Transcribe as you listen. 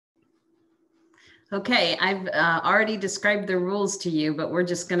Okay, I've already described the rules to you, but we're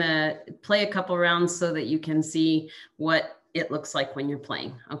just gonna play a couple rounds so that you can see what it looks like when you're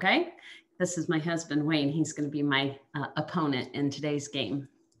playing, okay? This is my husband, Wayne. He's gonna be my opponent in today's game.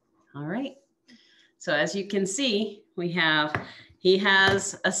 All right, so as you can see, he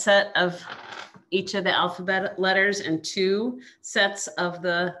has a set of each of the alphabet letters and 2 sets of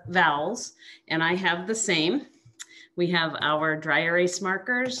the vowels, and I have the same. We have our dry erase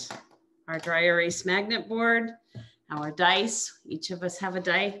markers, our dry erase magnet board, our dice, each of us have a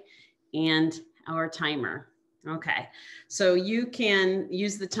die, and our timer. Okay, so you can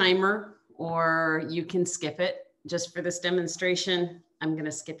use the timer or you can skip it. Just for this demonstration, I'm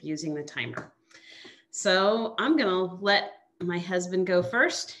gonna skip using the timer. So I'm gonna let my husband go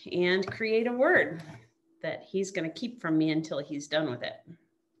first and create a word that he's gonna keep from me until he's done with it.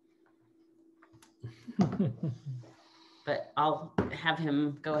 But I'll have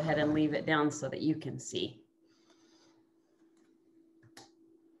him go ahead and leave it down so that you can see.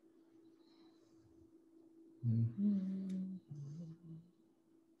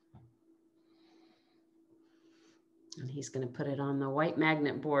 And he's going to put it on the white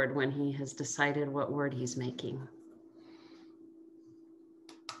magnet board when he has decided what word he's making.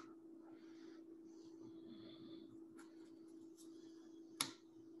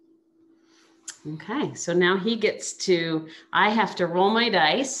 Okay, so now he gets to, I have to roll my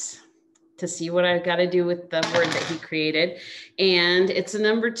dice to see what I've got to do with the word that he created. And it's a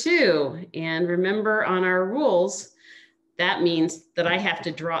number 2. And remember on our rules, that means that I have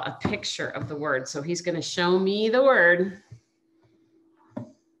to draw a picture of the word. So he's going to show me the word.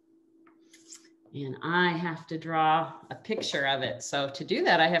 And I have to draw a picture of it. So to do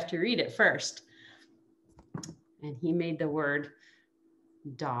that, I have to read it first. And he made the word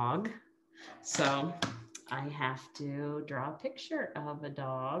dog. So I have to draw a picture of a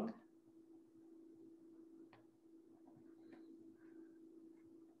dog.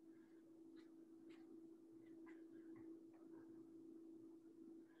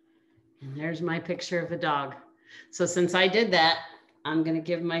 And there's my picture of a dog. So since I did that, I'm going to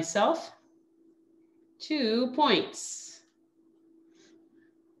give myself 2 points.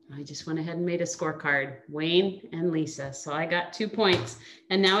 I just went ahead and made a scorecard, Wayne and Lisa. So I got 2 points.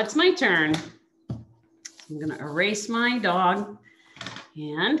 And now it's my turn. I'm going to erase my dog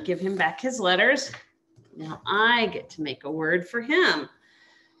and give him back his letters. Now I get to make a word for him.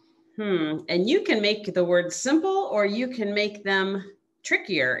 And you can make the words simple or you can make them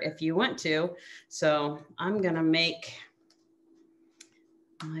trickier if you want to. So I'm going to make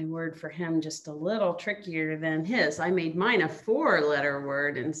my word for him just a little trickier than his. I made mine a 4-letter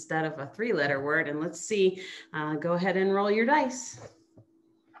word instead of a 3-letter word. And let's see, go ahead and roll your dice.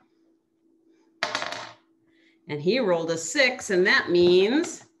 And he rolled a 6, and that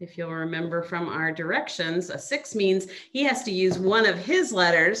means, if you'll remember from our directions, a 6 means he has to use one of his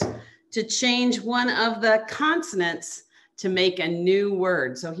letters to change one of the consonants to make a new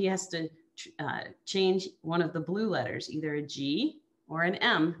word. So he has to change one of the blue letters, either a G or an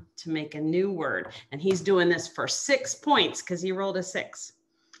M, to make a new word. And he's doing this for 6 points because he rolled a 6.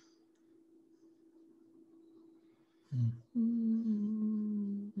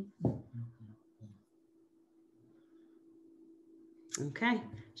 Okay,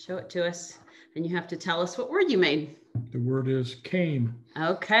 show it to us. And you have to tell us what word you made. The word is came.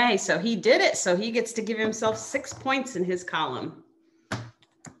 Okay, so he did it. So he gets to give himself 6 points in his column.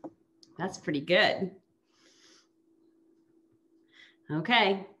 That's pretty good.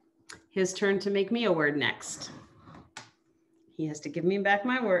 Okay, his turn to make me a word next. He has to give me back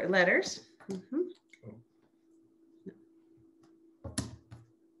my word letters. And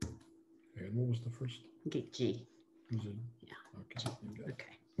what was the first? G. Was it? Yeah. Okay.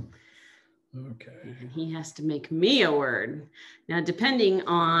 Okay. And he has to make me a word. Now, depending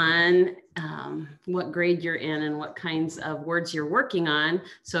on what grade you're in and what kinds of words you're working on.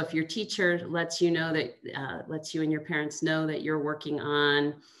 So if your teacher lets you know that, lets you and your parents know that you're working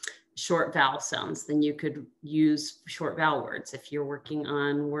on short vowel sounds, then you could use short vowel words. If you're working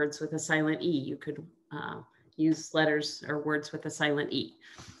on words with a silent E, you could use letters or words with a silent E.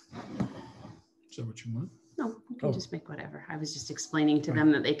 Is that what you want? No, you can just make whatever. I was just explaining to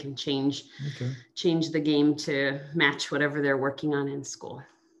them that they can change the game to match whatever they're working on in school.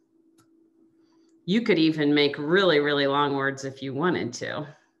 You could even make really, really long words if you wanted to,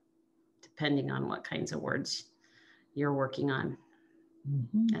 depending on what kinds of words you're working on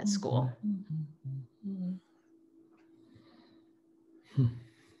at school.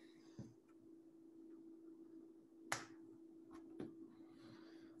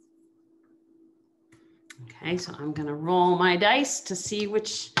 Okay, so I'm gonna roll my dice to see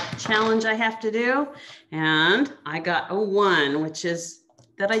which challenge I have to do. And I got a 1, which is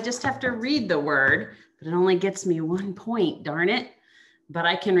that I just have to read the word, but it only gets me 1 point, darn it. But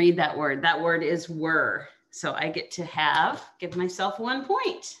I can read that word. That word is were. So I get to give myself 1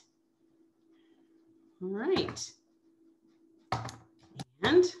 point. All right.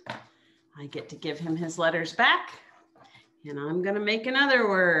 And I get to give him his letters back. And I'm gonna make another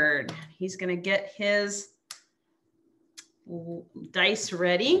word. He's gonna get his dice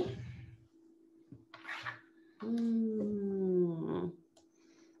ready.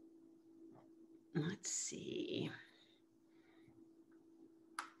 Let's see.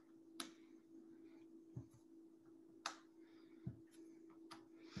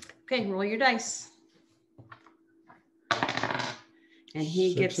 Okay, roll your dice. And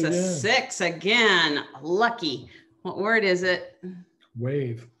he gets a 6 again. Lucky. What word is it?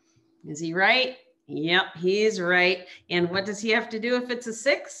 Wave. Is he right? Yep, he's right. And what does he have to do if it's a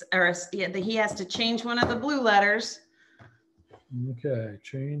 6? Or he has to change one of the blue letters. Okay,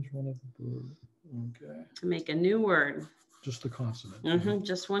 change one of the blue. Okay. To make a new word. Just the consonant. Mm-hmm,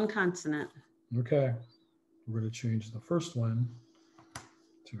 just one consonant. Okay. We're going to change the first one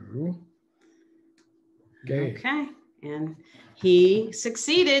to gave. Okay. And he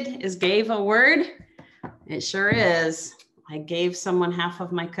succeeded. Is gave a word? It sure is. I gave someone half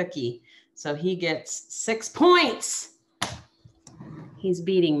of my cookie. So he gets 6 points. He's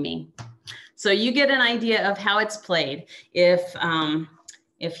beating me. So you get an idea of how it's played. If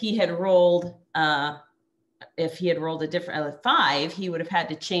he had rolled a different 5, he would have had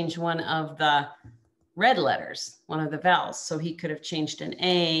to change one of the red letters, one of the vowels. So he could have changed an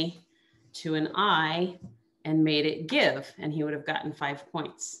A to an I and made it give, and he would have gotten 5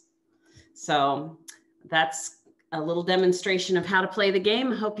 points. So that's a little demonstration of how to play the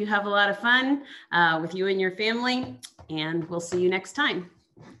game. I hope you have a lot of fun with you and your family, and we'll see you next time.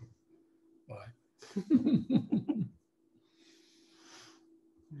 Bye.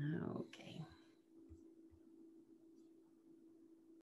 Okay.